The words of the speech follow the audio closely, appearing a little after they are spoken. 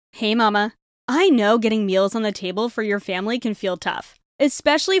Hey mama, I know getting meals on the table for your family can feel tough,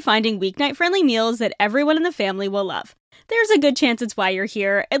 especially finding weeknight-friendly meals that everyone in the family will love. There's a good chance it's why you're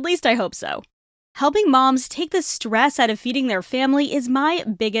here, at least I hope so. Helping moms take the stress out of feeding their family is my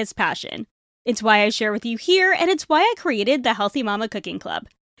biggest passion. It's why I share with you here, and it's why I created the Healthy Mama Cooking Club.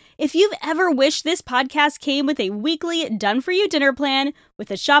 If you've ever wished this podcast came with a weekly done-for-you dinner plan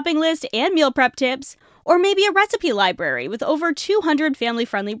with a shopping list and meal prep tips, or maybe a recipe library with over 200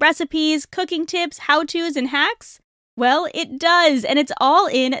 family-friendly recipes, cooking tips, how-tos, and hacks, well, it does, and it's all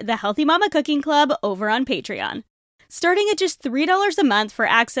in the Healthy Mama Cooking Club over on Patreon. Starting at just $3 a month for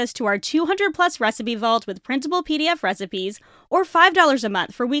access to our 200-plus recipe vault with printable PDF recipes, or $5 a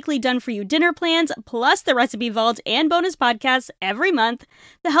month for weekly done-for-you dinner plans, plus the recipe vault and bonus podcasts every month,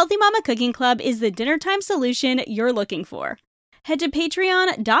 the Healthy Mama Cooking Club is the dinnertime solution you're looking for. Head to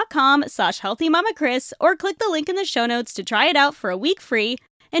patreon.com/healthymamachris or click the link in the show notes to try it out for a week free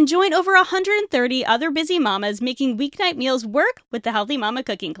and join over 130 other busy mamas making weeknight meals work with the Healthy Mama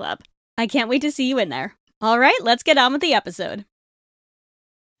Cooking Club. I can't wait to see you in there. All right, let's get on with the episode.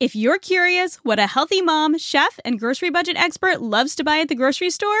 If you're curious what a healthy mom, chef, and grocery budget expert loves to buy at the grocery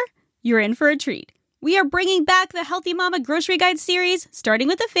store, you're in for a treat. We are bringing back the Healthy Mama Grocery Guide series, starting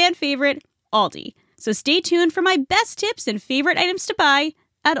with a fan favorite, Aldi. So stay tuned for my best tips and favorite items to buy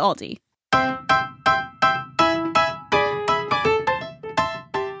at Aldi.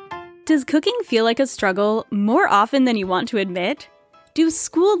 Does cooking feel like a struggle more often than you want to admit? Do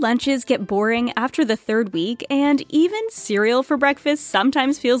school lunches get boring after the third week, and even cereal for breakfast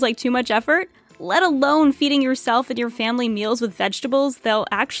sometimes feels like too much effort, let alone feeding yourself and your family meals with vegetables they'll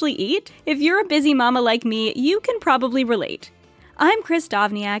actually eat? If you're a busy mama like me, you can probably relate. I'm Chris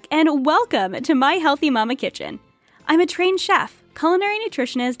Dovniak, and welcome to my Healthy Mama Kitchen. I'm a trained chef, culinary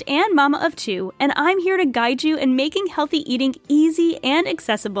nutritionist, and mama of two, and I'm here to guide you in making healthy eating easy and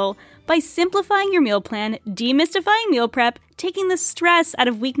accessible by simplifying your meal plan, demystifying meal prep, taking the stress out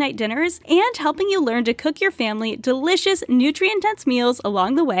of weeknight dinners, and helping you learn to cook your family delicious, nutrient-dense meals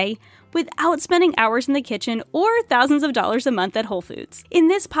along the way without spending hours in the kitchen or thousands of dollars a month at Whole Foods. In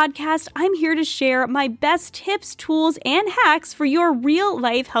this podcast, I'm here to share my best tips, tools, and hacks for your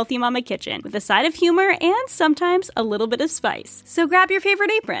real-life Healthy Mama kitchen with a side of humor and sometimes a little bit of spice. So grab your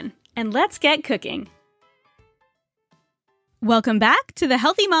favorite apron and let's get cooking. Welcome back to the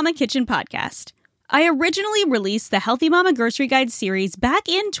Healthy Mama Kitchen podcast. I originally released the Healthy Mama Grocery Guide series back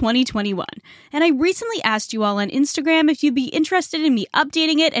in 2021, and I recently asked you all on Instagram if you'd be interested in me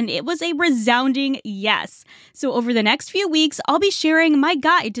updating it, and it was a resounding yes. So over the next few weeks, I'll be sharing my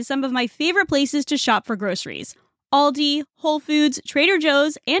guide to some of my favorite places to shop for groceries: Aldi, Whole Foods, Trader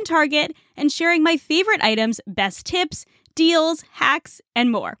Joe's, and Target, and sharing my favorite items, best tips, deals, hacks,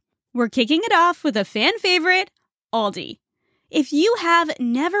 and more. We're kicking it off with a fan favorite, Aldi. If you have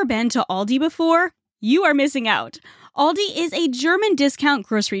never been to Aldi before, you are missing out. Aldi is a German discount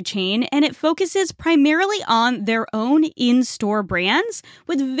grocery chain, and it focuses primarily on their own in-store brands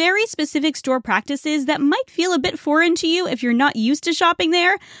with very specific store practices that might feel a bit foreign to you if you're not used to shopping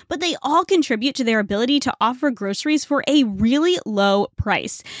there, but they all contribute to their ability to offer groceries for a really low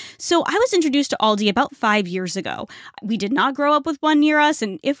price. So I was introduced to Aldi about 5 years ago. We did not grow up with one near us,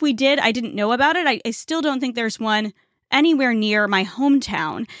 and if we did, I didn't know about it. I still don't think there's one anywhere near my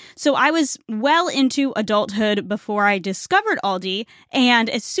hometown. So I was well into adulthood before I discovered Aldi, and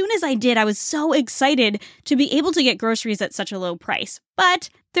as soon as I did, I was so excited to be able to get groceries at such a low price. But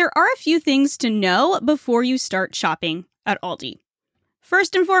there are a few things to know before you start shopping at Aldi.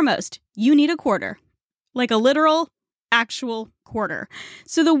 First and foremost, you need a quarter, like a literal, actual quarter.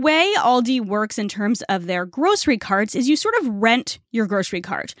 So the way Aldi works in terms of their grocery carts is you sort of rent your grocery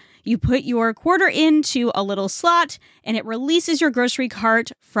cart. You put your quarter into a little slot and it releases your grocery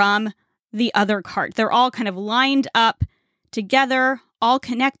cart from the other cart. They're all kind of lined up together, all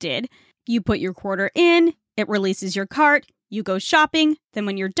connected. You put your quarter in, it releases your cart, you go shopping, then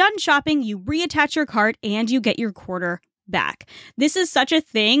when you're done shopping, you reattach your cart and you get your quarter back. This is such a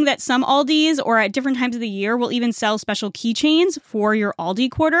thing that some Aldis or at different times of the year will even sell special keychains for your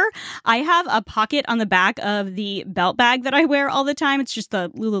Aldi quarter. I have a pocket on the back of the belt bag that I wear all the time. It's just the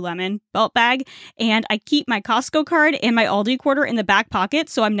Lululemon belt bag. And I keep my Costco card and my Aldi quarter in the back pocket,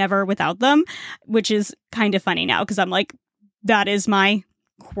 so I'm never without them, which is kind of funny now because I'm like, that is my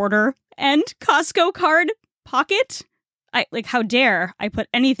quarter and Costco card pocket. How dare I put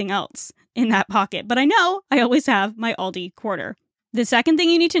anything else in that pocket? But I know I always have my Aldi quarter The second thing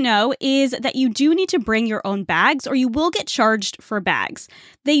you need to know is that you do need to bring your own bags or you will get charged for bags.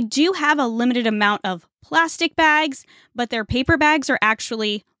 They do have a limited amount of plastic bags, but their paper bags are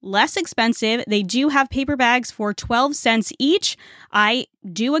actually less expensive. They do have paper bags for 12 cents each. I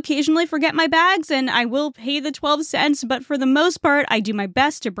do occasionally forget my bags and I will pay the 12 cents, but for the most part, I do my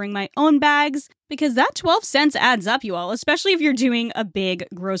best to bring my own bags because that 12 cents adds up, you all, especially if you're doing a big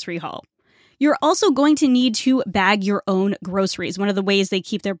grocery haul. You're also going to need to bag your own groceries. One of the ways they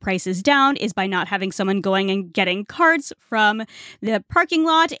keep their prices down is by not having someone going and getting carts from the parking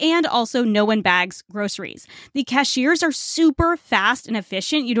lot, and also no one bags groceries. The cashiers are super fast and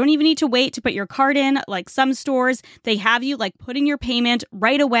efficient. You don't even need to wait to put your cart in. Like some stores, they have you like putting your payment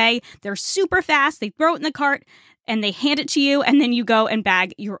right away. They're super fast. They throw it in the cart and they hand it to you, and then you go and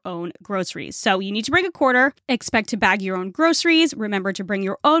bag your own groceries. So you need to bring a quarter, expect to bag your own groceries. Remember to bring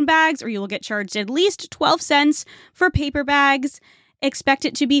your own bags or you will get charged at least 12 cents for paper bags. Expect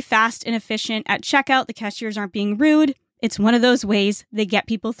it to be fast and efficient at checkout. The cashiers aren't being rude. It's one of those ways they get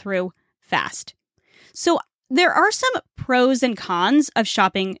people through fast. So there are some pros and cons of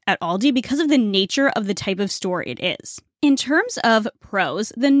shopping at Aldi because of the nature of the type of store it is. In terms of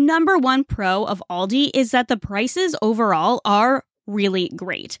pros, the number one pro of Aldi is that the prices overall are really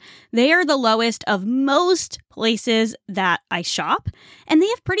great. They are the lowest of most places that I shop, and they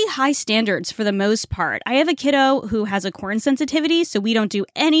have pretty high standards for the most part. I have a kiddo who has a corn sensitivity, so we don't do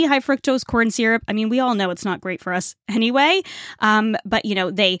any high fructose corn syrup. I mean, we all know it's not great for us anyway, but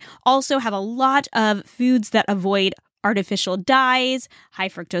they also have a lot of foods that avoid artificial dyes, high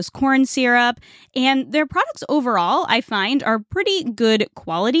fructose corn syrup, and their products overall, I find, are pretty good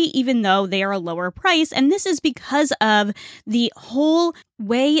quality, even though they are a lower price. And this is because of the whole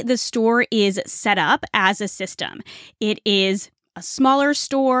way the store is set up as a system. It is a smaller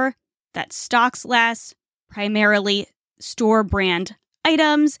store that stocks less, primarily store brand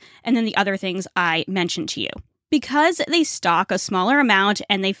items, and then the other things I mentioned to you. Because they stock a smaller amount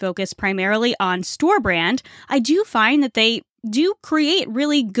and they focus primarily on store brand, I do find that they do create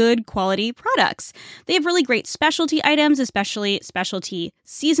really good quality products. They have really great specialty items, especially specialty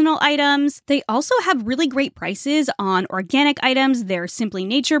seasonal items. They also have really great prices on organic items, their Simply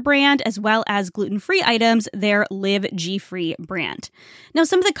Nature brand, as well as gluten-free items, their Live G-Free brand. Now,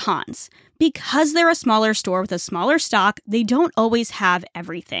 some of the cons. Because they're a smaller store with a smaller stock, they don't always have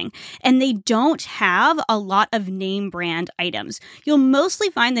everything. And they don't have a lot of name brand items. You'll mostly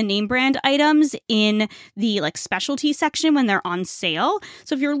find the name brand items in the specialty section when they're on sale.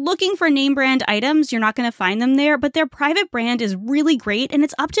 So if you're looking for name brand items, you're not going to find them there. But their private brand is really great, and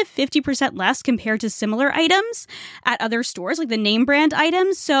it's up to 50% less compared to similar items at other stores, like the name brand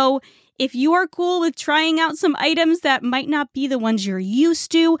items. So if you are cool with trying out some items that might not be the ones you're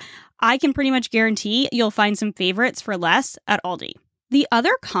used to, I can pretty much guarantee you'll find some favorites for less at Aldi. The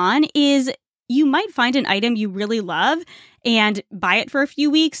other con is you might find an item you really love and buy it for a few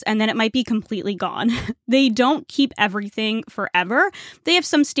weeks, and then it might be completely gone. They don't keep everything forever. They have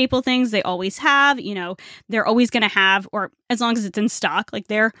some staple things they always have. They're always going to have, or as long as it's in stock, like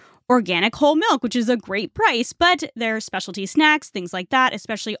their organic whole milk, which is a great price, but their specialty snacks, things like that,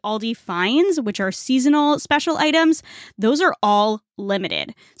 especially Aldi Finds, which are seasonal special items, those are all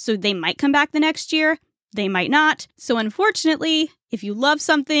limited. So they might come back the next year, they might not. So unfortunately, if you love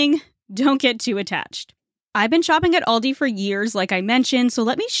something, don't get too attached. I've been shopping at Aldi for years, like I mentioned, so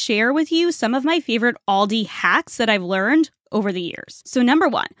let me share with you some of my favorite Aldi hacks that I've learned over the years. So number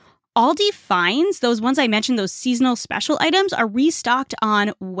one, Aldi Finds, those ones I mentioned, those seasonal special items, are restocked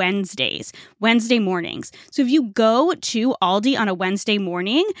on Wednesday mornings. So if you go to Aldi on a Wednesday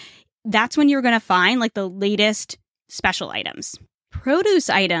morning, that's when you're going to find the latest special items. Produce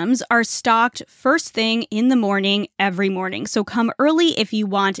items are stocked first thing in the morning every morning. So come early if you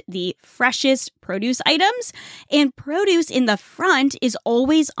want the freshest produce items. And produce in the front is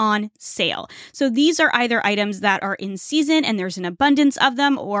always on sale. So these are either items that are in season and there's an abundance of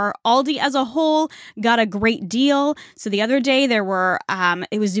them, or Aldi as a whole got a great deal. So the other day there were,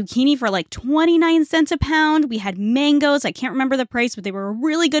 it was zucchini for 29 cents a pound. We had mangoes. I can't remember the price, but they were a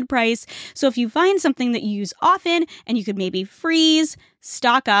really good price. So if you find something that you use often and you could maybe freeze,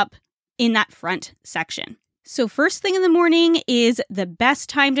 stock up in that front section. So first thing in the morning is the best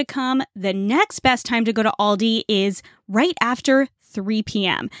time to come. The next best time to go to Aldi is right after 3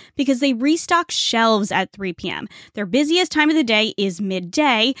 p.m. because they restock shelves at 3 p.m. Their busiest time of the day is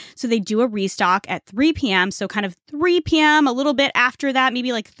midday, so they do a restock at 3 p.m. So kind of 3 p.m., a little bit after that, maybe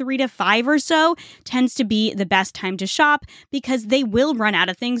 3 to 5 or so, tends to be the best time to shop because they will run out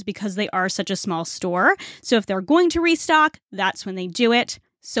of things because they are such a small store. So if they're going to restock, that's when they do it.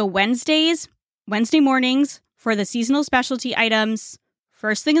 So Wednesday mornings, for the seasonal specialty items,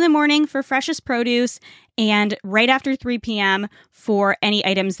 first thing in the morning for freshest produce, and right after 3 p.m. for any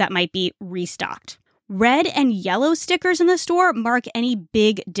items that might be restocked. Red and yellow stickers in the store mark any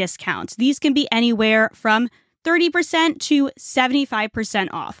big discounts. These can be anywhere from 30% to 75%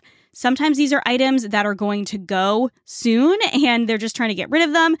 off. Sometimes these are items that are going to go soon and they're just trying to get rid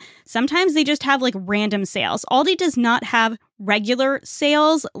of them. Sometimes they just have like random sales. Aldi does not have regular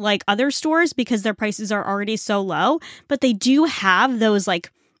sales like other stores because their prices are already so low, but they do have those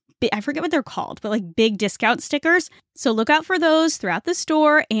like, I forget what they're called, but like big discount stickers. So look out for those throughout the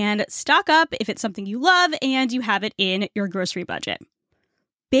store and stock up if it's something you love and you have it in your grocery budget.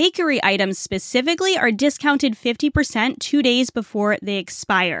 Bakery items specifically are discounted 50% 2 days before they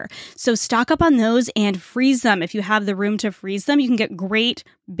expire. So stock up on those and freeze them. If you have the room to freeze them, you can get great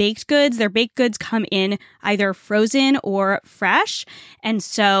baked goods. Their baked goods come in either frozen or fresh. And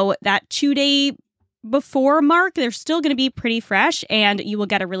so that 2 day before mark, they're still going to be pretty fresh and you will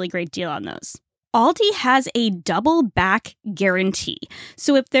get a really great deal on those. Aldi has a double back guarantee.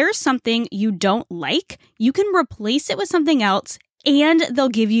 So if there's something you don't like, you can replace it with something else and they'll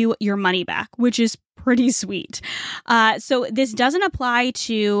give you your money back, which is pretty sweet. So this doesn't apply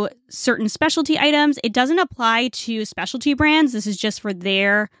to certain specialty items. It doesn't apply to specialty brands. This is just for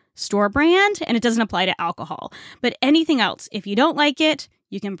their store brand, and it doesn't apply to alcohol. But anything else, if you don't like it,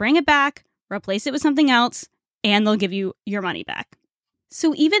 you can bring it back, replace it with something else, and they'll give you your money back.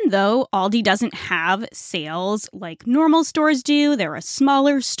 So even though Aldi doesn't have sales like normal stores do, they're a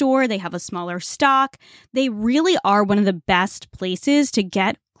smaller store, they have a smaller stock, they really are one of the best places to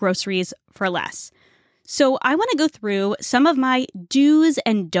get groceries for less. So I want to go through some of my do's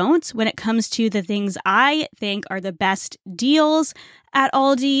and don'ts when it comes to the things I think are the best deals at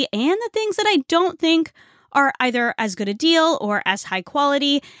Aldi and the things that I don't think are either as good a deal or as high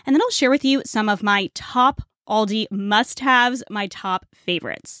quality. And then I'll share with you some of my top Aldi must-haves, my top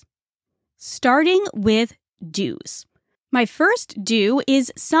favorites. Starting with do's. My first do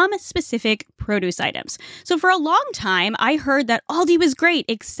is some specific produce items. So for a long time, I heard that Aldi was great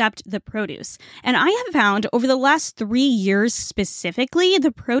except the produce. And I have found over the last 3 years specifically,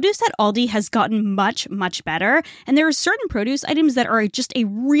 the produce at Aldi has gotten much, much better. And there are certain produce items that are just a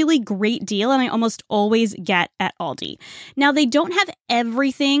really great deal and I almost always get at Aldi. Now, they don't have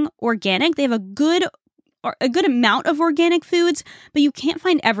everything organic. They have a good amount of organic foods, but you can't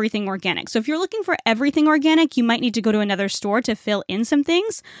find everything organic. So if you're looking for everything organic, you might need to go to another store to fill in some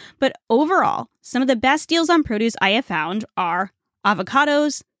things. But overall, some of the best deals on produce I have found are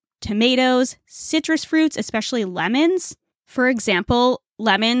avocados, tomatoes, citrus fruits, especially lemons. For example,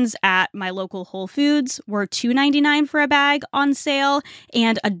 lemons at my local Whole Foods were $2.99 for a bag on sale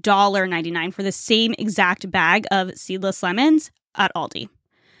and $1.99 for the same exact bag of seedless lemons at Aldi.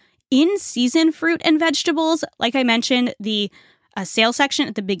 In-season fruit and vegetables, like I mentioned, the sale section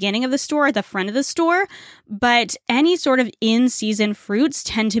at the beginning of the store, at the front of the store, but any sort of in-season fruits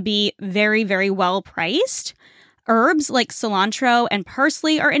tend to be very, very well priced. Herbs like cilantro and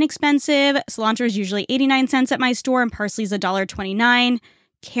parsley are inexpensive. Cilantro is usually 89 cents at my store and parsley is $1.29.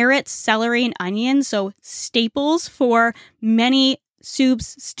 Carrots, celery, and onions, so staples for many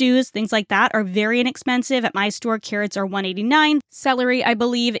soups, stews, things like that are very inexpensive. At my store, carrots are $1.89. Celery, I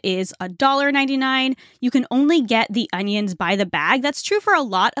believe, is $1.99. You can only get the onions by the bag. That's true for a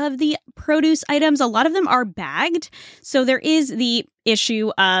lot of the produce items. A lot of them are bagged. So there is the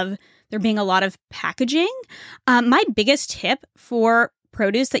issue of there being a lot of packaging. My biggest tip for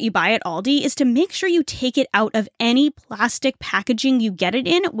produce that you buy at Aldi is to make sure you take it out of any plastic packaging you get it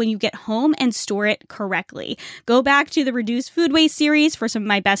in when you get home and store it correctly. Go back to the Reduce Food Waste series for some of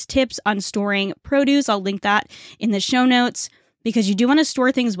my best tips on storing produce. I'll link that in the show notes because you do want to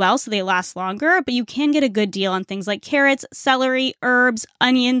store things well so they last longer, but you can get a good deal on things like carrots, celery, herbs,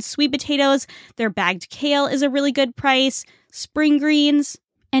 onions, sweet potatoes. Their bagged kale is a really good price, spring greens,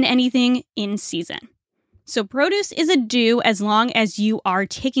 and anything in season. So produce is a do as long as you are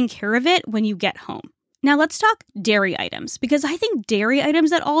taking care of it when you get home. Now let's talk dairy items because I think dairy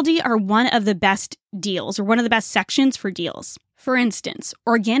items at Aldi are one of the best deals or one of the best sections for deals. For instance,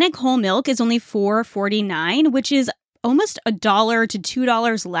 organic whole milk is only $4.49, which is almost $1 to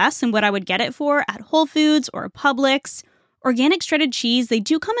 $2 less than what I would get it for at Whole Foods or Publix. Organic shredded cheese, they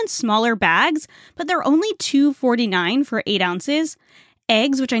do come in smaller bags, but they're only $2.49 for 8 ounces.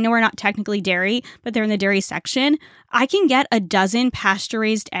 Eggs, which I know are not technically dairy, but they're in the dairy section, I can get a dozen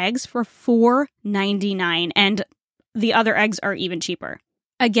pasture-raised eggs for $4.99, and the other eggs are even cheaper.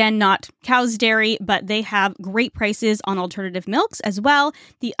 Again, not cow's dairy, but they have great prices on alternative milks as well.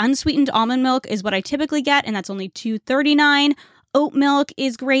 The unsweetened almond milk is what I typically get, and that's only $2.39. Oat milk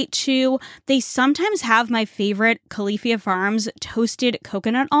is great too. They sometimes have my favorite Califia Farms toasted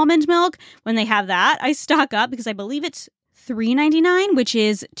coconut almond milk. When they have that, I stock up because I believe it's $3.99, which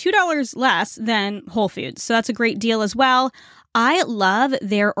is $2 less than Whole Foods. So that's a great deal as well. I love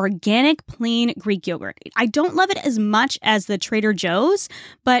their organic plain Greek yogurt. I don't love it as much as the Trader Joe's,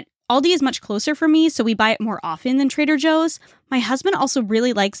 but Aldi is much closer for me, so we buy it more often than Trader Joe's. My husband also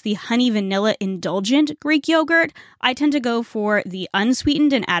really likes the honey vanilla indulgent Greek yogurt. I tend to go for the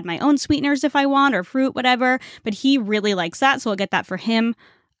unsweetened and add my own sweeteners if I want, or fruit, whatever, but he really likes that, so I'll get that for him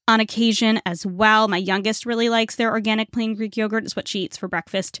on occasion as well. My youngest really likes their organic plain Greek yogurt. It's what she eats for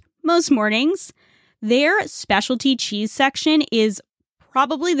breakfast most mornings. Their specialty cheese section is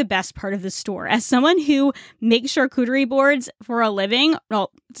probably the best part of the store. As someone who makes charcuterie boards for a living,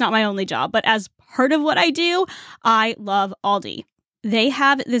 well, it's not my only job, but as part of what I do, I love Aldi. They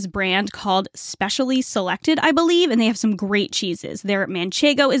have this brand called Specially Selected, I believe, and they have some great cheeses. Their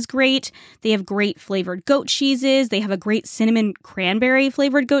Manchego is great. They have great flavored goat cheeses. They have a great cinnamon cranberry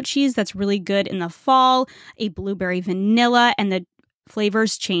flavored goat cheese that's really good in the fall, a blueberry vanilla, and the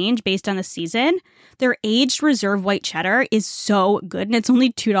flavors change based on the season. Their aged reserve white cheddar is so good, and it's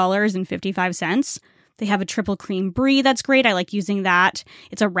only $2.55. They have a triple cream brie that's great. I like using that.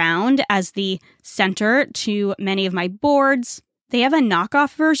 It's a round as the center to many of my boards. They have a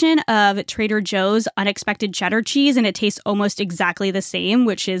knockoff version of Trader Joe's unexpected cheddar cheese, and it tastes almost exactly the same,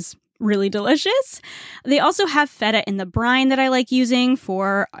 which is really delicious. They also have feta in the brine that I like using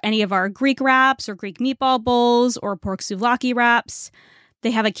for any of our Greek wraps or Greek meatball bowls or pork souvlaki wraps. They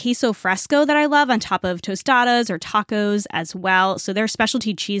have a queso fresco that I love on top of tostadas or tacos as well. So their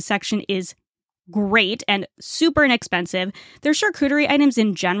specialty cheese section is great and super inexpensive. Their charcuterie items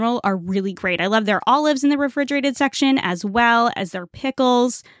in general are really great. I love their olives in the refrigerated section as well as their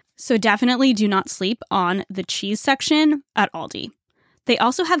pickles. So definitely do not sleep on the cheese section at Aldi. They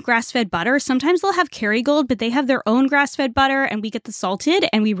also have grass-fed butter. Sometimes they'll have Kerrygold, but they have their own grass-fed butter, and we get the salted,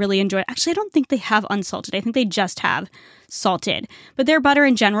 and we really enjoy it. Actually, I don't think they have unsalted. I think they just have salted. But their butter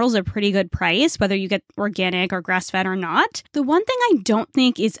in general is a pretty good price, whether you get organic or grass-fed or not. The one thing I don't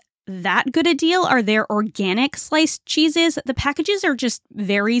think is that good a deal are their organic sliced cheeses. The packages are just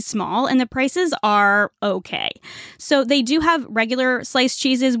very small and the prices are okay. So they do have regular sliced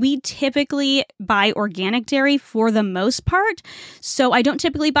cheeses. We typically buy organic dairy for the most part. So I don't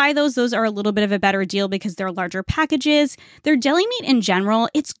typically buy those. Those are a little bit of a better deal because they're larger packages. Their deli meat in general,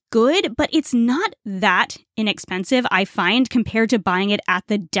 it's good, but it's not that inexpensive, I find, compared to buying it at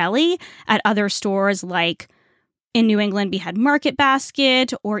the deli at other stores like in New England, we had Market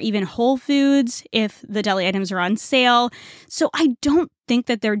Basket or even Whole Foods if the deli items are on sale. So I don't think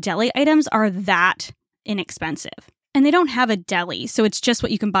that their deli items are that inexpensive. And they don't have a deli, so it's just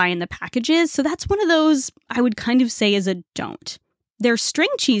what you can buy in the packages. So that's one of those I would kind of say is a don't. Their string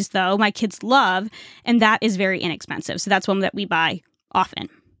cheese, though, my kids love, and that is very inexpensive. So that's one that we buy often.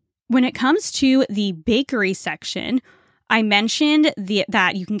 When it comes to the bakery section, I mentioned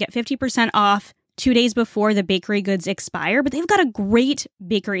that you can get 50% off 2 days before the bakery goods expire, but they've got a great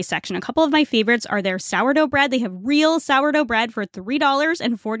bakery section. A couple of my favorites are their sourdough bread. They have real sourdough bread for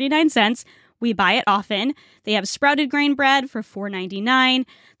 $3.49. We buy it often. They have sprouted grain bread for $4.99.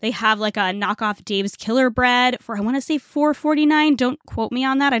 They have like a knockoff Dave's Killer bread for, I want to say $4.49. Don't quote me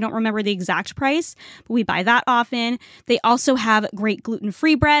on that. I don't remember the exact price, but we buy that often. They also have great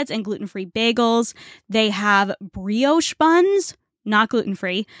gluten-free breads and gluten-free bagels. They have brioche buns. Not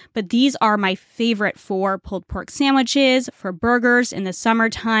gluten-free, but these are my favorite for pulled pork sandwiches, for burgers in the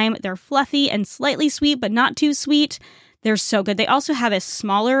summertime. They're fluffy and slightly sweet, but not too sweet. They're so good. They also have a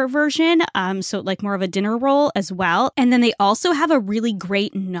smaller version, so like more of a dinner roll as well. And then they also have a really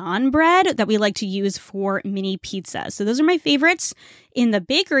great naan bread that we like to use for mini pizzas. So those are my favorites in the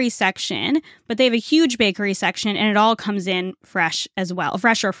bakery section, but they have a huge bakery section and it all comes in fresh as well,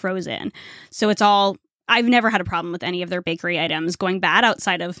 fresh or frozen. So it's all I've never had a problem with any of their bakery items going bad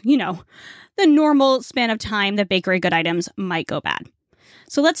outside of, the normal span of time that bakery good items might go bad.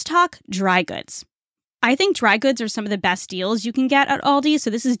 So let's talk dry goods. I think dry goods are some of the best deals you can get at Aldi. So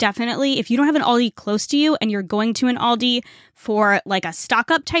this is definitely, if you don't have an Aldi close to you and you're going to an Aldi for like a stock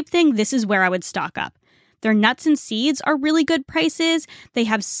up type thing, this is where I would stock up. Their nuts and seeds are really good prices. They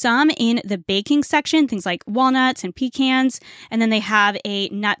have some in the baking section, things like walnuts and pecans. And then they have a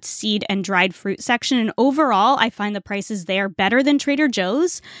nut, seed, and dried fruit section. And overall, I find the prices there better than Trader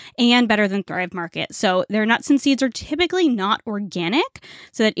Joe's and better than Thrive Market. So their nuts and seeds are typically not organic.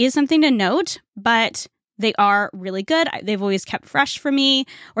 So that is something to note, but they are really good. They've always kept fresh for me,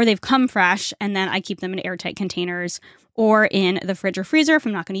 or they've come fresh, and then I keep them in airtight containers or in the fridge or freezer if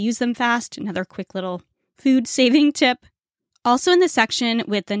I'm not going to use them fast. Another quick little food saving tip. Also in the section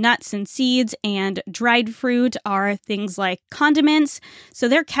with the nuts and seeds and dried fruit are things like condiments. So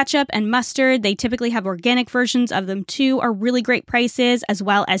their ketchup and mustard, they typically have organic versions of them too, are really great prices, as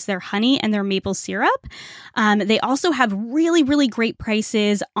well as their honey and their maple syrup. They also have really, really great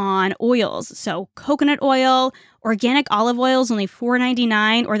prices on oils. So coconut oil, organic olive oil is only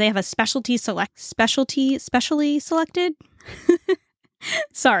 $4.99, or they have a specially selected.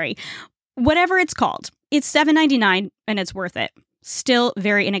 Sorry. Whatever it's called. It's $7.99 and it's worth it. Still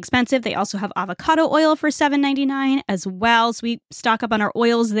very inexpensive. They also have avocado oil for $7.99 as well. So we stock up on our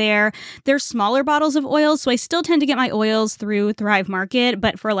oils there. They're smaller bottles of oil, so I still tend to get my oils through Thrive Market.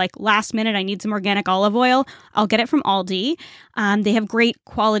 But for like last minute, I need some organic olive oil, I'll get it from Aldi. They have great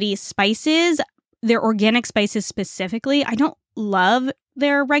quality spices. Their organic spices specifically, I don't love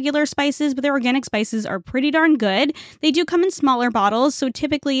their regular spices, but their organic spices are pretty darn good. They do come in smaller bottles, so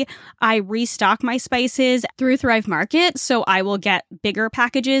typically I restock my spices through Thrive Market, so I will get bigger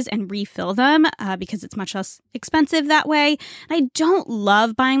packages and refill them because it's much less expensive that way. I don't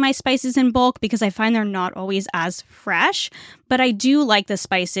love buying my spices in bulk because I find they're not always as fresh, but I do like the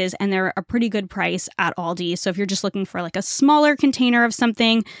spices and they're a pretty good price at Aldi. So if you're just looking for like a smaller container of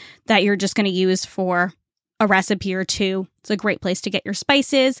something that you're just going to use for a recipe or two, it's a great place to get your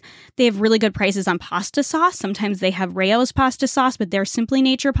spices. They have really good prices on pasta sauce. Sometimes they have Rao's pasta sauce, but their Simply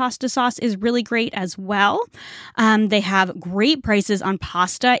Nature pasta sauce is really great as well. They have great prices on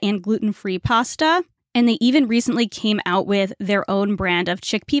pasta and gluten-free pasta. And they even recently came out with their own brand of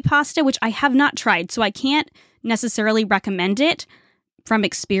chickpea pasta, which I have not tried, so I can't necessarily recommend it from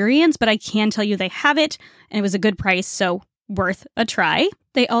experience, but I can tell you they have it, and it was a good price, so worth a try.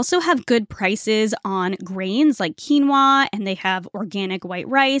 They also have good prices on grains like quinoa, and they have organic white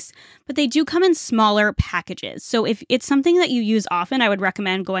rice, but they do come in smaller packages. So if it's something that you use often, I would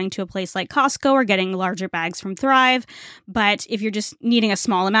recommend going to a place like Costco or getting larger bags from Thrive. But if you're just needing a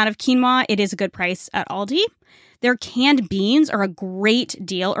small amount of quinoa, it is a good price at Aldi. Their canned beans are a great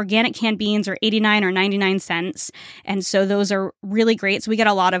deal. Organic canned beans are 89 or 99 cents. And so those are really great. So we get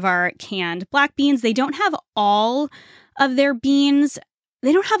a lot of our canned black beans. They don't have all of their beans.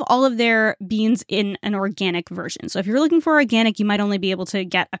 They don't have all of their beans in an organic version. So if you're looking for organic, you might only be able to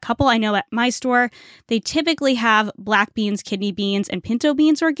get a couple. I know at my store, they typically have black beans, kidney beans, and pinto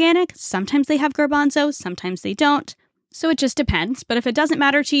beans organic. Sometimes they have garbanzo, sometimes they don't. So it just depends. But if it doesn't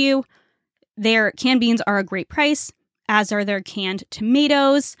matter to you, their canned beans are a great price, as are their canned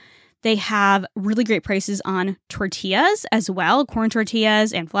tomatoes. They have really great prices on tortillas as well, corn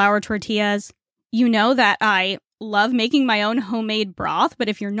tortillas and flour tortillas. You know that I love making my own homemade broth, but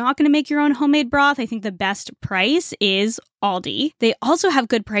if you're not going to make your own homemade broth, I think the best price is Aldi. They also have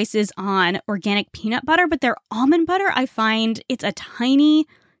good prices on organic peanut butter, but their almond butter, I find it's a tiny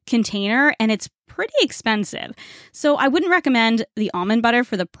container and it's pretty expensive. So I wouldn't recommend the almond butter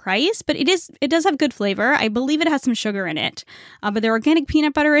for the price, but it does have good flavor. I believe it has some sugar in it, but their organic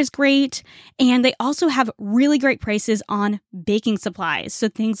peanut butter is great. And they also have really great prices on baking supplies. So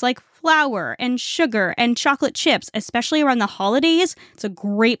things like flour and sugar and chocolate chips, especially around the holidays. It's a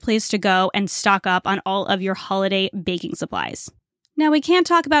great place to go and stock up on all of your holiday baking supplies. Now, we can't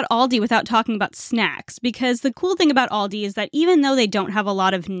talk about Aldi without talking about snacks, because the cool thing about Aldi is that even though they don't have a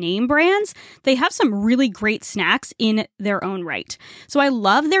lot of name brands, they have some really great snacks in their own right. So I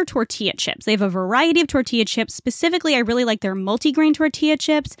love their tortilla chips. They have a variety of tortilla chips. Specifically, I really like their multigrain tortilla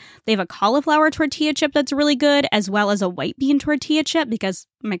chips. They have a cauliflower tortilla chip that's really good, as well as a white bean tortilla chip, because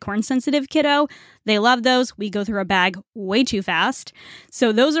my corn-sensitive kiddo, they love those. We go through a bag way too fast.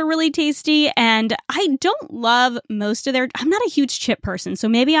 So those are really tasty, and I don't love most of I'm not a huge chip person, so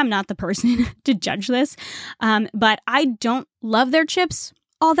maybe I'm not the person to judge this, but I don't love their chips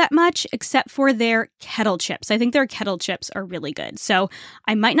all that much, except for their kettle chips. I think their kettle chips are really good. So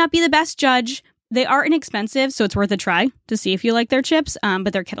I might not be the best judge. They are inexpensive, so it's worth a try to see if you like their chips,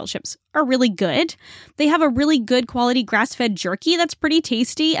 but their kettle chips are really good. They have a really good quality grass-fed jerky that's pretty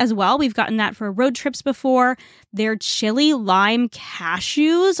tasty as well. We've gotten that for road trips before. Their chili lime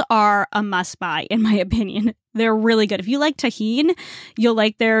cashews are a must-buy, in my opinion. They're really good. If you like tahini, you'll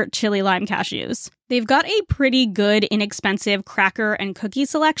like their chili lime cashews. They've got a pretty good, inexpensive cracker and cookie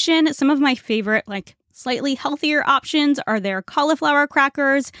selection. Some of my favorite, slightly healthier options are their cauliflower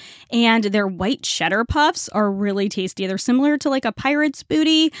crackers, and their white cheddar puffs are really tasty. They're similar to a pirate's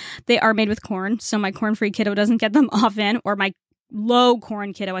booty. They are made with corn, so my corn-free kiddo doesn't get them often, or my low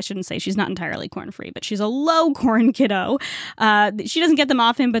corn kiddo, I shouldn't say. She's not entirely corn-free, but she's a low corn kiddo. She doesn't get them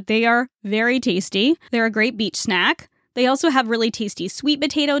often, but they are very tasty. They're a great beach snack. They also have really tasty sweet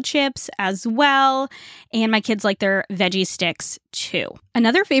potato chips as well, and my kids like their veggie sticks too.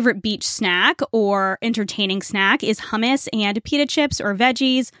 Another favorite beach snack or entertaining snack is hummus and pita chips or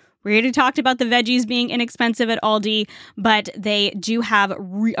veggies. We already talked about the veggies being inexpensive at Aldi, but they do have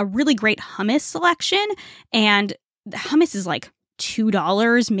a really great hummus selection, and the hummus is like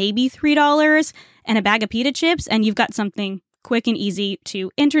 $2, maybe $3, and a bag of pita chips, and you've got something quick and easy to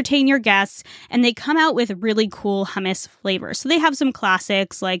entertain your guests, and they come out with really cool hummus flavors. So they have some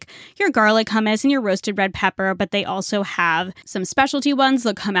classics like your garlic hummus and your roasted red pepper, but they also have some specialty ones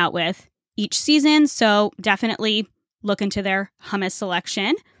they'll come out with each season, so definitely look into their hummus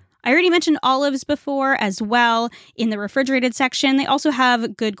selection. I already mentioned olives before as well in the refrigerated section. They also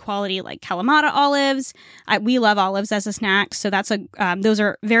have good quality like Kalamata olives. We love olives as a snack, so those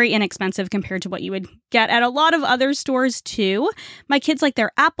are very inexpensive compared to what you would get at a lot of other stores too. My kids like their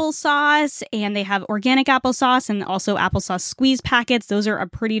applesauce, and they have organic applesauce and also applesauce squeeze packets. Those are a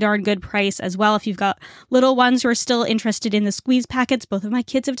pretty darn good price as well if you've got little ones who are still interested in the squeeze packets. Both of my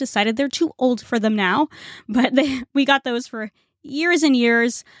kids have decided they're too old for them now, but we got those for years and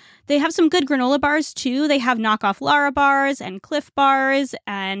years. They have some good granola bars too. They have knockoff Lara bars and Cliff bars,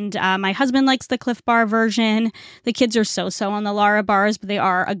 and my husband likes the Cliff bar version. The kids are so-so on the Lara bars, but they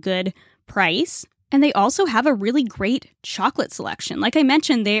are a good price. And they also have a really great chocolate selection. Like I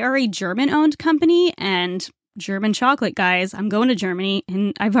mentioned, they are a German-owned company, and German chocolate, guys. I'm going to Germany,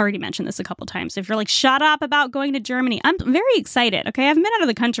 and I've already mentioned this a couple times. If you're like, shut up about going to Germany, I'm very excited, okay? I haven't been out of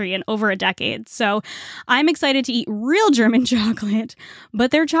the country in over a decade, so I'm excited to eat real German chocolate,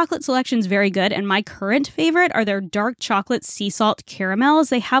 but their chocolate selection is very good, and my current favorite are their dark chocolate sea salt caramels.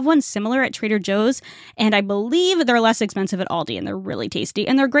 They have one similar at Trader Joe's, and I believe they're less expensive at Aldi, and they're really tasty,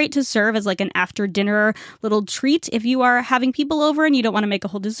 and they're great to serve as like an after-dinner little treat if you are having people over and you don't want to make a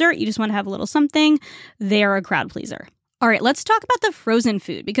whole dessert, you just want to have a little something. They're a crowd pleaser. All right, let's talk about the frozen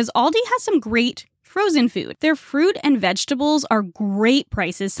food because Aldi has some great frozen food. Their fruit and vegetables are great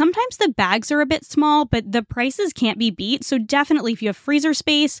prices. Sometimes the bags are a bit small, but the prices can't be beat. So definitely if you have freezer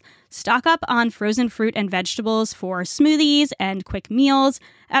space, stock up on frozen fruit and vegetables for smoothies and quick meals.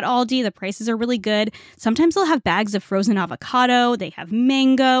 At Aldi, the prices are really good. Sometimes they'll have bags of frozen avocado. They have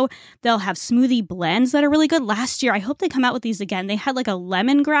mango. They'll have smoothie blends that are really good. Last year, I hope they come out with these again. They had like a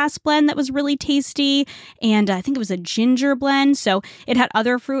lemongrass blend that was really tasty. And I think it was a ginger blend. So it had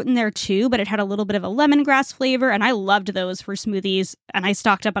other fruit in there too, but it had a little bit of a lemongrass flavor. And I loved those for smoothies. And I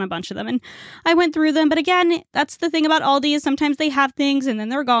stocked up on a bunch of them. And I went through them. But again, that's the thing about Aldi is sometimes they have things and then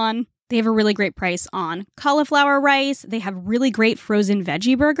they're gone. They have a really great price on cauliflower rice. They have really great frozen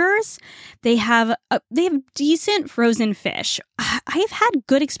veggie burgers. They have decent frozen fish. I've had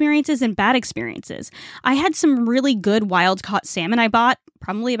good experiences and bad experiences. I had some really good wild-caught salmon I bought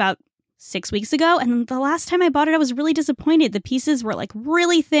probably about 6 weeks ago, and the last time I bought it, I was really disappointed. The pieces were like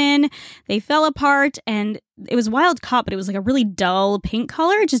really thin. They fell apart, and it was wild-caught, but it was like a really dull pink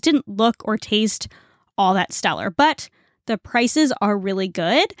color. It just didn't look or taste all that stellar, but the prices are really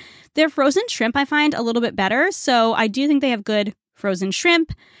good. Their frozen shrimp I find a little bit better, so I do think they have good frozen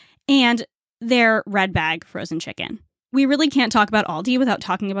shrimp and their red bag frozen chicken. We really can't talk about Aldi without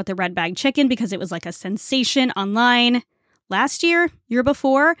talking about the red bag chicken because it was like a sensation online last year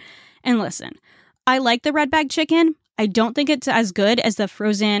before. And listen, I like the red bag chicken. I don't think it's as good as the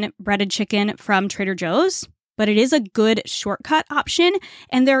frozen breaded chicken from Trader Joe's, but it is a good shortcut option.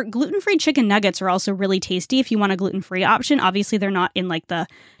 And their gluten-free chicken nuggets are also really tasty if you want a gluten-free option. Obviously, they're not in like the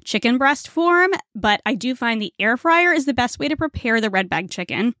chicken breast form, but I do find the air fryer is the best way to prepare the red bag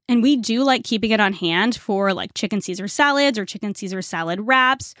chicken. And we do like keeping it on hand for like chicken Caesar salads or chicken Caesar salad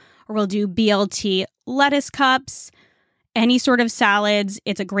wraps, or we'll do BLT lettuce cups, any sort of salads.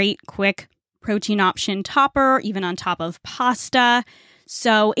 It's a great, quick protein option topper, even on top of pasta.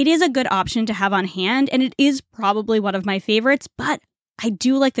 So it is a good option to have on hand, and it is probably one of my favorites, but I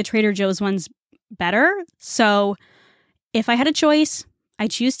do like the Trader Joe's ones better. So if I had a choice, I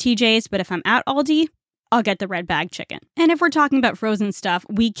choose TJ's, but if I'm at Aldi, I'll get the red bag chicken. And if we're talking about frozen stuff,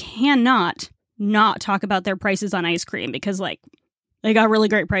 we cannot not talk about their prices on ice cream because like they got really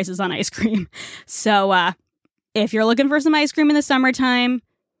great prices on ice cream. So if you're looking for some ice cream in the summertime,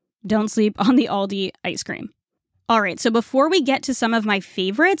 don't sleep on the Aldi ice cream. All right, so before we get to some of my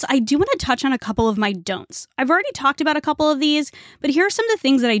favorites, I do want to touch on a couple of my don'ts. I've already talked about a couple of these, but here are some of the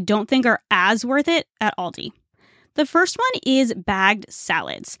things that I don't think are as worth it at Aldi. The first one is bagged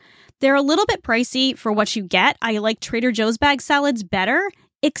salads. They're a little bit pricey for what you get. I like Trader Joe's bagged salads better,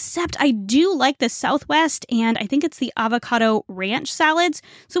 except I do like the Southwest and I think it's the avocado ranch salads,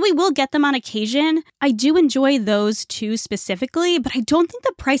 so we will get them on occasion. I do enjoy those two specifically, but I don't think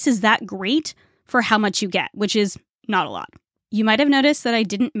the price is that great for how much you get, which is not a lot. You might have noticed that I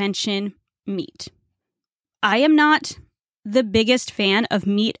didn't mention meat. I am not the biggest fan of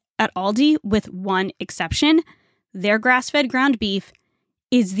meat at Aldi, with one exception. Their grass-fed ground beef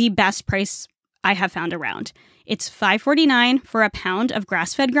is the best price I have found around. It's $5.49 for a pound of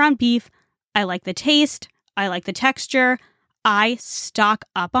grass-fed ground beef. I like the taste. I like the texture. I stock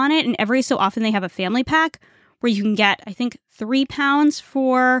up on it, and every so often they have a family pack where you can get, I think, 3 pounds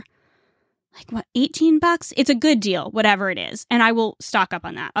for, $18? It's a good deal, whatever it is, and I will stock up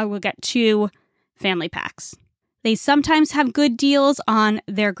on that. I will get 2 family packs. They sometimes have good deals on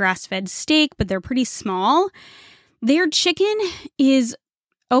their grass-fed steak, but they're pretty small. Their chicken is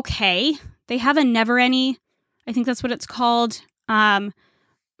okay. They have a Never Any, I think that's what it's called,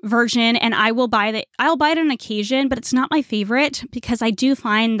 version, and I'll buy it on occasion, but it's not my favorite because I do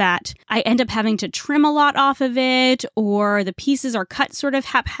find that I end up having to trim a lot off of it, or the pieces are cut sort of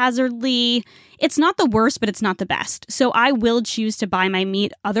haphazardly. It's not the worst, but it's not the best. So I will choose to buy my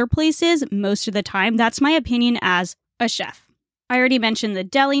meat other places most of the time. That's my opinion as a chef. I already mentioned the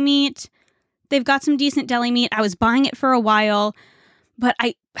deli meat. They've got some decent deli meat. I was buying it for a while, but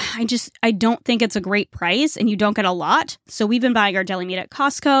I don't think it's a great price, and you don't get a lot. So we've been buying our deli meat at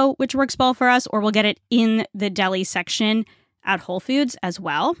Costco, which works well for us, or we'll get it in the deli section at Whole Foods as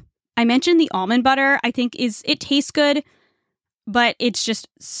well. I mentioned the almond butter. I think it tastes good, but it's just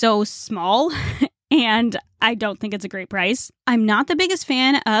so small, and I don't think it's a great price. I'm not the biggest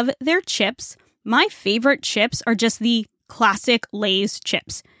fan of their chips. My favorite chips are just the classic Lay's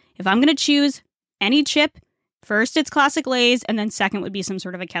chips. If I'm going to choose any chip, first, it's classic Lay's, and then second would be some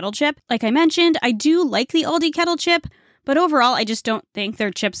sort of a kettle chip. Like I mentioned, I do like the Aldi kettle chip, but overall, I just don't think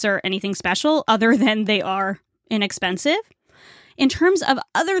their chips are anything special other than they are inexpensive. In terms of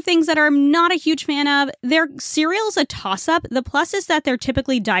other things that I'm not a huge fan of, their cereal's a toss-up. The plus is that they're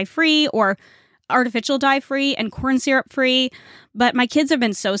typically dye-free or artificial dye-free and corn syrup-free, but my kids have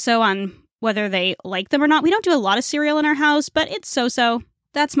been so-so on whether they like them or not. We don't do a lot of cereal in our house, but it's so-so.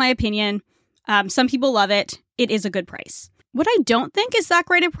 That's my opinion. Some people love it. It is a good price. What I don't think is that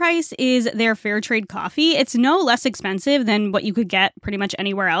great a price is their fair trade coffee. It's no less expensive than what you could get pretty much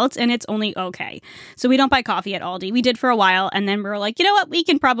anywhere else, and it's only okay. So we don't buy coffee at Aldi. We did for a while, and then we were like, you know what? We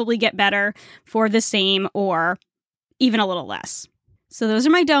can probably get better for the same or even a little less. So those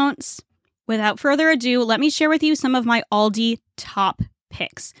are my don'ts. Without further ado, let me share with you some of my Aldi top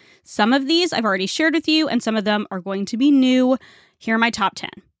picks. Some of these I've already shared with you, and some of them are going to be new. Here are my top 10.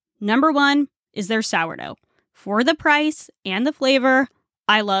 Number 1 is their sourdough. For the price and the flavor,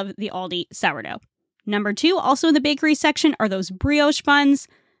 I love the Aldi sourdough. Number 2, also in the bakery section, are those brioche buns.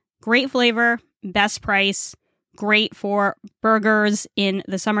 Great flavor, best price, great for burgers in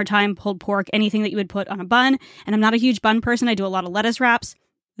the summertime, pulled pork, anything that you would put on a bun. And I'm not a huge bun person. I do a lot of lettuce wraps.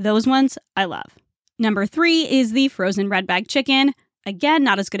 Those ones I love. Number 3 is the frozen red bag chicken. Again,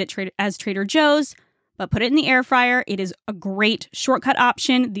 not as good as Trader Joe's, but put it in the air fryer. It is a great shortcut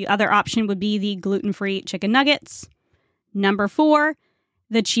option. The other option would be the gluten-free chicken nuggets. Number 4,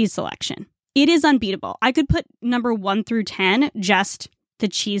 the cheese selection. It is unbeatable. I could put number 1 through 10, just the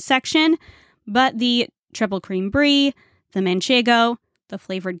cheese section, but the triple cream brie, the manchego, the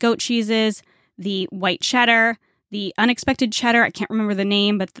flavored goat cheeses, the white cheddar, the unexpected cheddar, I can't remember the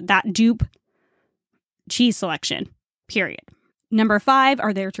name, but that dupe cheese selection, period. Number 5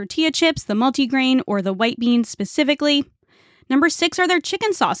 are their tortilla chips, the multigrain or the white beans specifically. Number 6 are their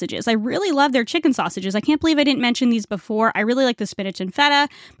chicken sausages. I really love their chicken sausages. I can't believe I didn't mention these before. I really like the spinach and feta,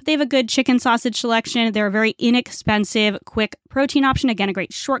 but they have a good chicken sausage selection. They're a very inexpensive, quick protein option. Again, a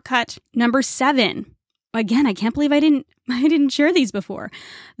great shortcut. Number 7. Again, I can't believe I didn't share these before.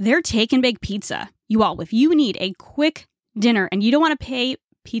 Their take and bake pizza. You all, if you need a quick dinner and you don't want to pay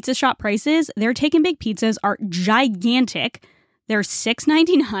pizza shop prices, their take and bake pizzas are gigantic. They're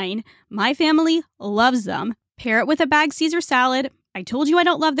 $6.99. My family loves them. Pair it with a bag Caesar salad. I told you I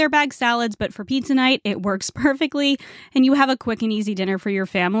don't love their bag salads, but for pizza night, it works perfectly. And you have a quick and easy dinner for your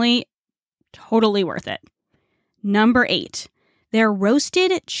family. Totally worth it. Number 8, their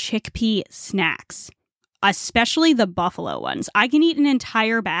roasted chickpea snacks, especially the buffalo ones. I can eat an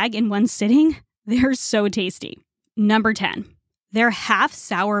entire bag in one sitting. They're so tasty. Number 10, their half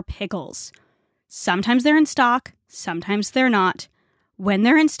sour pickles. Sometimes they're in stock. Sometimes they're not. When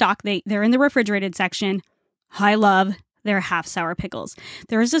they're in stock, they're in the refrigerated section. I love their half sour pickles.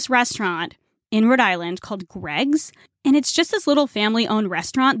 There is this restaurant in Rhode Island called Greg's, and it's just this little family-owned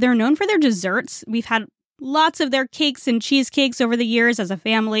restaurant. They're known for their desserts. We've had lots of their cakes and cheesecakes over the years as a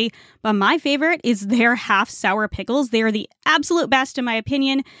family, but my favorite is their half sour pickles. They are the absolute best in my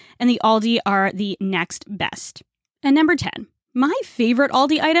opinion, and the Aldi are the next best. And number 10, my favorite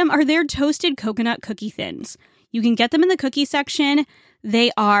Aldi item are their toasted coconut cookie thins. You can get them in the cookie section.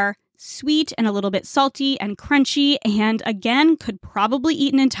 They are sweet and a little bit salty and crunchy, and again, could probably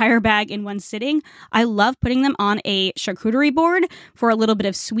eat an entire bag in one sitting. I love putting them on a charcuterie board for a little bit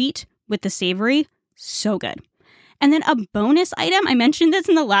of sweet with the savory. So good. And then a bonus item, I mentioned this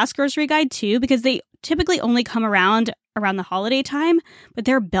in the last grocery guide too, because they typically only come around the holiday time, but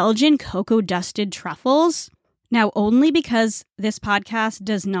they're Belgian cocoa dusted truffles. Now, only because this podcast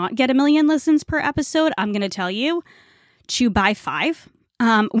does not get 1 million listens per episode, I'm going to tell you to buy 5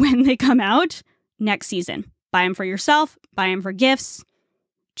 when they come out next season. Buy them for yourself, buy them for gifts.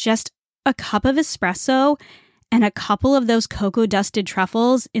 Just a cup of espresso and a couple of those cocoa dusted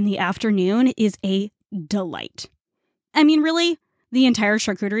truffles in the afternoon is a delight. I mean, really, the entire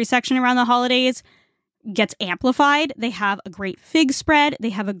charcuterie section around the holidays gets amplified. They have a great fig spread. They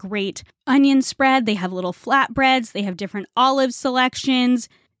have a great onion spread. They have little flatbreads. They have different olive selections.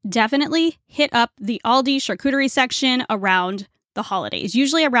 Definitely hit up the Aldi charcuterie section around the holidays.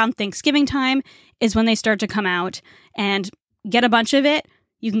 Usually around Thanksgiving time is when they start to come out, and get a bunch of it.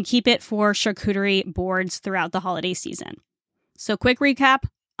 You can keep it for charcuterie boards throughout the holiday season. So quick recap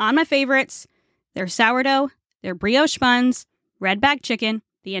on my favorites. They're sourdough, they're brioche buns, red bag chicken,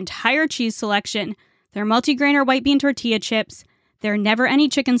 the entire cheese selection, their multigrain or white bean tortilla chips, their never any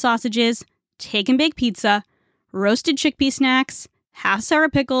chicken sausages, take and bake pizza, roasted chickpea snacks, half sour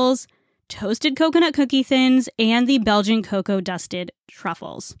pickles, toasted coconut cookie thins, and the Belgian cocoa dusted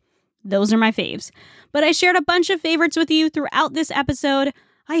truffles. Those are my faves. But I shared a bunch of favorites with you throughout this episode.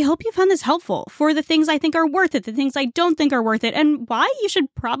 I hope you found this helpful for the things I think are worth it, the things I don't think are worth it, and why you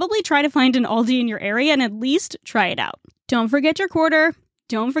should probably try to find an Aldi in your area and at least try it out. Don't forget your quarter.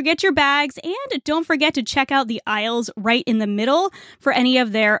 Don't forget your bags, and don't forget to check out the aisles right in the middle for any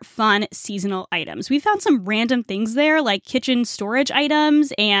of their fun seasonal items. We found some random things there, like kitchen storage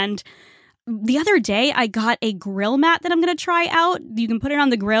items, and the other day I got a grill mat that I'm going to try out. You can put it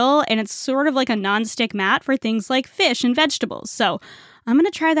on the grill, and it's sort of like a non-stick mat for things like fish and vegetables. So I'm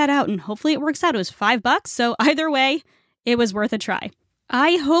going to try that out, and hopefully it works out. It was $5, so either way, it was worth a try.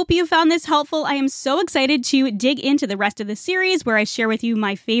 I hope you found this helpful. I am so excited to dig into the rest of the series where I share with you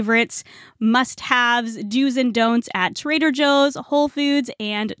my favorites, must-haves, do's and don'ts at Trader Joe's, Whole Foods,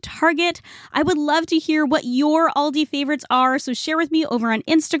 and Target. I would love to hear what your Aldi favorites are, so share with me over on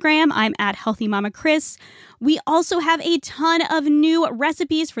Instagram. I'm at Healthy Mama Chris. We also have a ton of new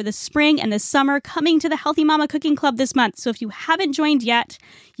recipes for the spring and the summer coming to the Healthy Mama Cooking Club this month. So if you haven't joined yet,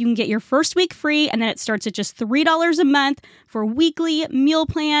 you can get your first week free, and then it starts at just $3 a month for weekly meal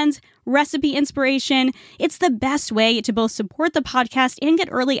plans, recipe inspiration. It's the best way to both support the podcast and get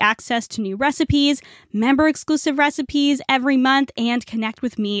early access to new recipes, member-exclusive recipes every month, and connect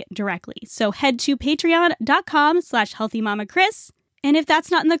with me directly. So head to patreon.com/healthymamachris. And if that's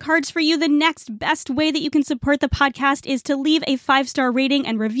not in the cards for you, the next best way that you can support the podcast is to leave a 5-star rating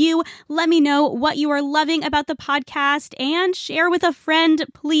and review. Let me know what you are loving about the podcast, and share with a friend,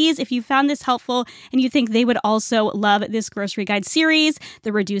 please, if you found this helpful and you think they would also love this grocery guide series,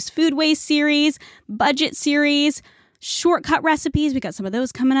 the reduced food waste series, budget series, shortcut recipes. We got some of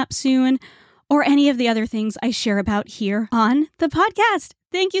those coming up soon, or any of the other things I share about here on the podcast.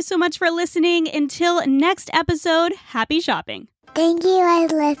 Thank you so much for listening. Until next episode, happy shopping. Thank you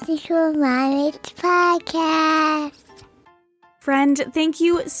for listening to Mommy's podcast. Friend, thank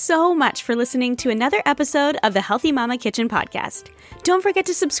you so much for listening to another episode of the Healthy Mama Kitchen podcast. Don't forget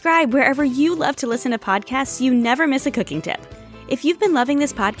to subscribe wherever you love to listen to podcasts so you never miss a cooking tip. If you've been loving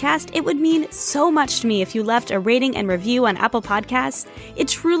this podcast, it would mean so much to me if you left a rating and review on Apple Podcasts. It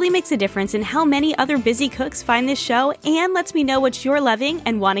truly makes a difference in how many other busy cooks find this show, and lets me know what you're loving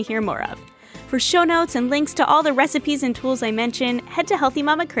and want to hear more of. For show notes and links to all the recipes and tools I mention, head to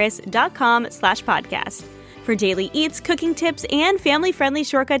healthymamachris.com/podcast. For daily eats, cooking tips, and family-friendly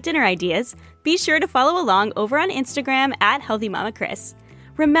shortcut dinner ideas, be sure to follow along over on Instagram at healthymamachris.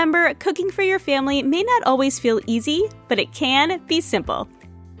 Remember, cooking for your family may not always feel easy, but it can be simple.